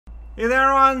Hey there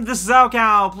everyone, this is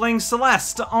Cow playing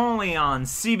Celeste only on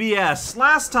CBS.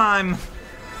 Last time,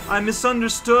 I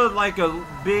misunderstood like a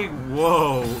big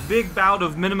bout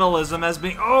of minimalism as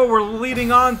being, oh, we're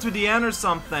leading on to the end or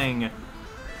something.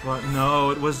 But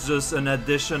no, it was just an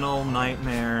additional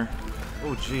nightmare.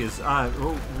 Oh jeez,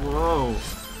 whoa.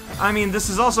 I mean,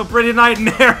 this is also pretty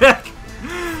nightmaric.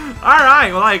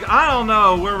 Alright, well, like, I don't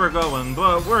know where we're going,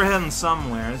 but we're heading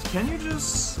somewhere. Can you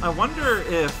just, I wonder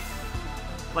if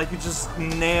like, you just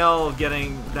nail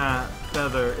getting that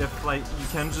feather, if, like, you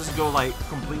can just go, like,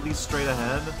 completely straight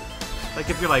ahead. Like,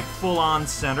 if you're, like, full-on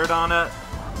centered on it.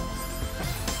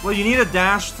 Well, you need to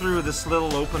dash through this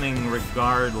little opening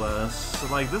regardless. So,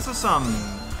 like, this is some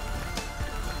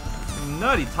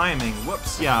nutty timing.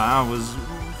 Whoops, yeah, I was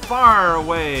far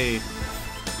away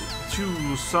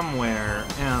to somewhere.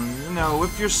 And, you know,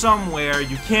 if you're somewhere,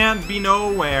 you can't be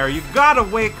nowhere. You gotta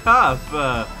wake up.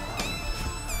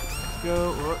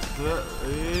 No,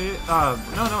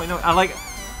 I like,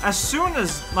 as soon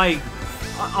as, like,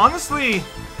 honestly,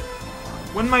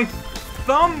 when my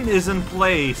thumb is in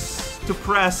place to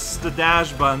press the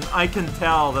dash button, I can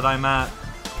tell that I'm at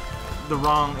the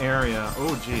wrong area.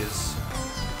 Oh, jeez.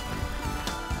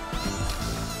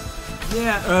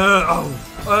 Yeah,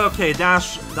 okay,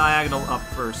 dash diagonal up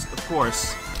first, of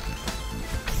course.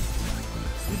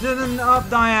 You didn't up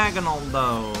diagonal,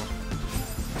 though.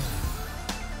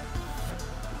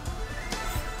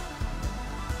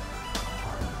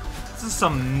 This is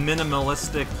some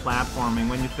minimalistic platforming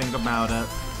when you think about it.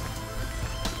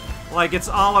 Like, it's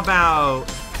all about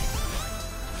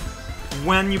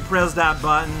when you press that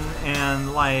button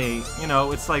and, like, you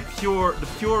know, it's like the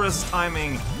purest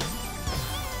timing.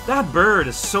 That bird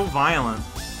is so violent.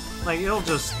 Like, it'll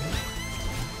just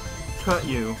cut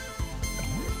you.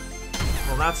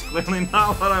 Well, that's clearly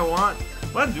not what I want.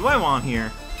 What do I want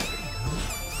here?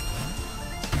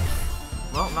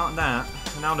 Well, not that.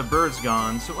 Now the bird's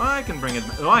gone, so I can bring it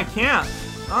back. Oh, I can't!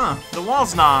 The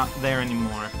wall's not there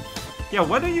anymore. Yeah,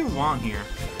 what do you want here?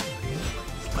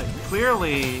 Like,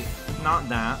 clearly not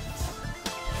that.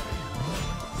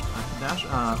 Dash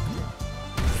up.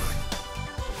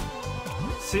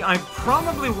 See, I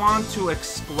probably want to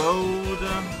explode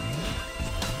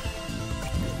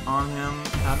on him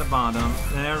at the bottom.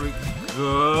 There we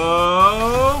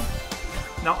go!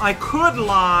 Now, I could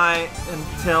lie and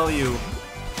tell you,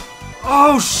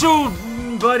 oh shoot!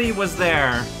 Buddy was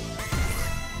there.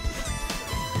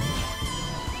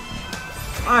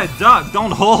 Alright, duck,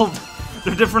 don't hold.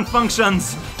 They're different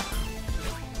functions.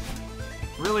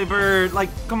 Really, bird? Like,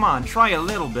 come on, try a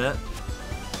little bit.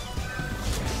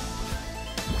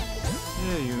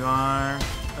 Here you are.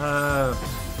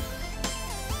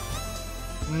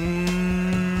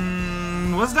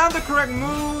 Was that the correct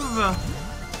move?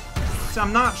 See,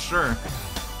 I'm not sure.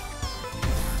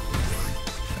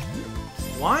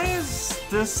 Why is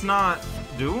this not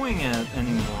doing it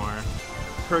anymore?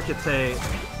 Percutate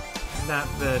that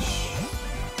fish.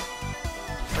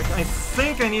 Like, I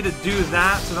think I need to do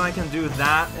that so that I can do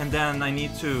that, and then I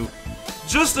need to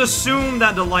just assume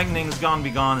that the lightning's gonna be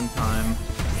gone in time.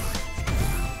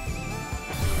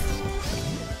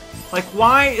 Like,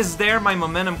 why is there my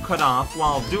momentum cut off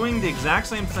while doing the exact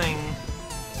same thing?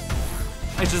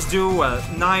 I just do a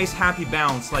nice happy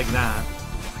bounce like that.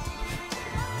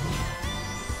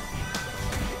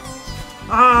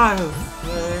 Ah,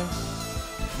 okay.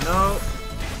 No.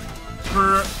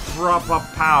 Proper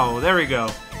pow. There we go.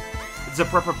 It's a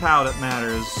proper pow that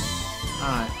matters.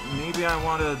 Alright, maybe I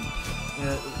wanted...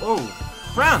 oh,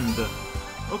 friend!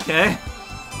 Okay.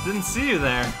 Didn't see you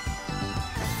there.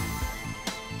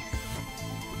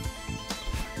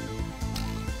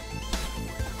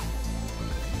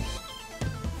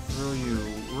 Throw you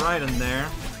right in there.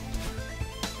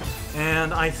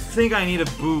 And I think I need a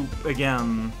boop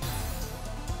again.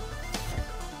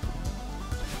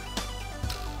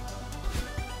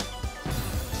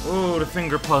 Oh, the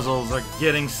finger puzzles are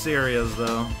getting serious,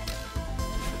 though.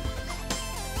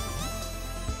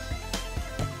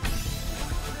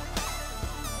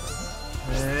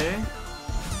 Okay.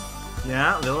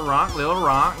 Yeah, little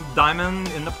rock. Diamond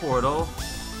in the portal.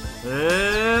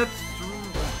 It's...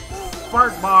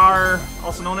 Fart Bar,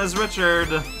 also known as Richard.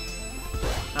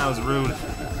 That was rude.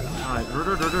 Alright,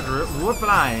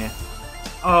 whoop-a-die.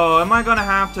 Oh, am I gonna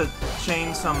have to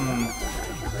change some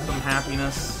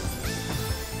happiness?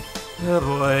 Oh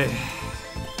boy.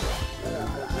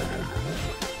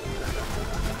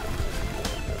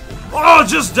 Oh,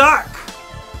 just duck!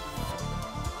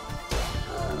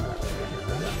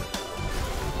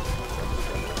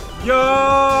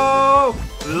 Yo!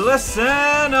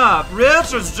 Listen up!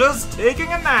 Richard's just taking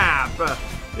a nap!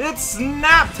 It's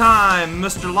nap time,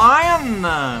 Mr.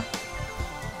 Lion!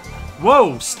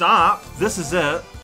 Whoa, stop. This is it.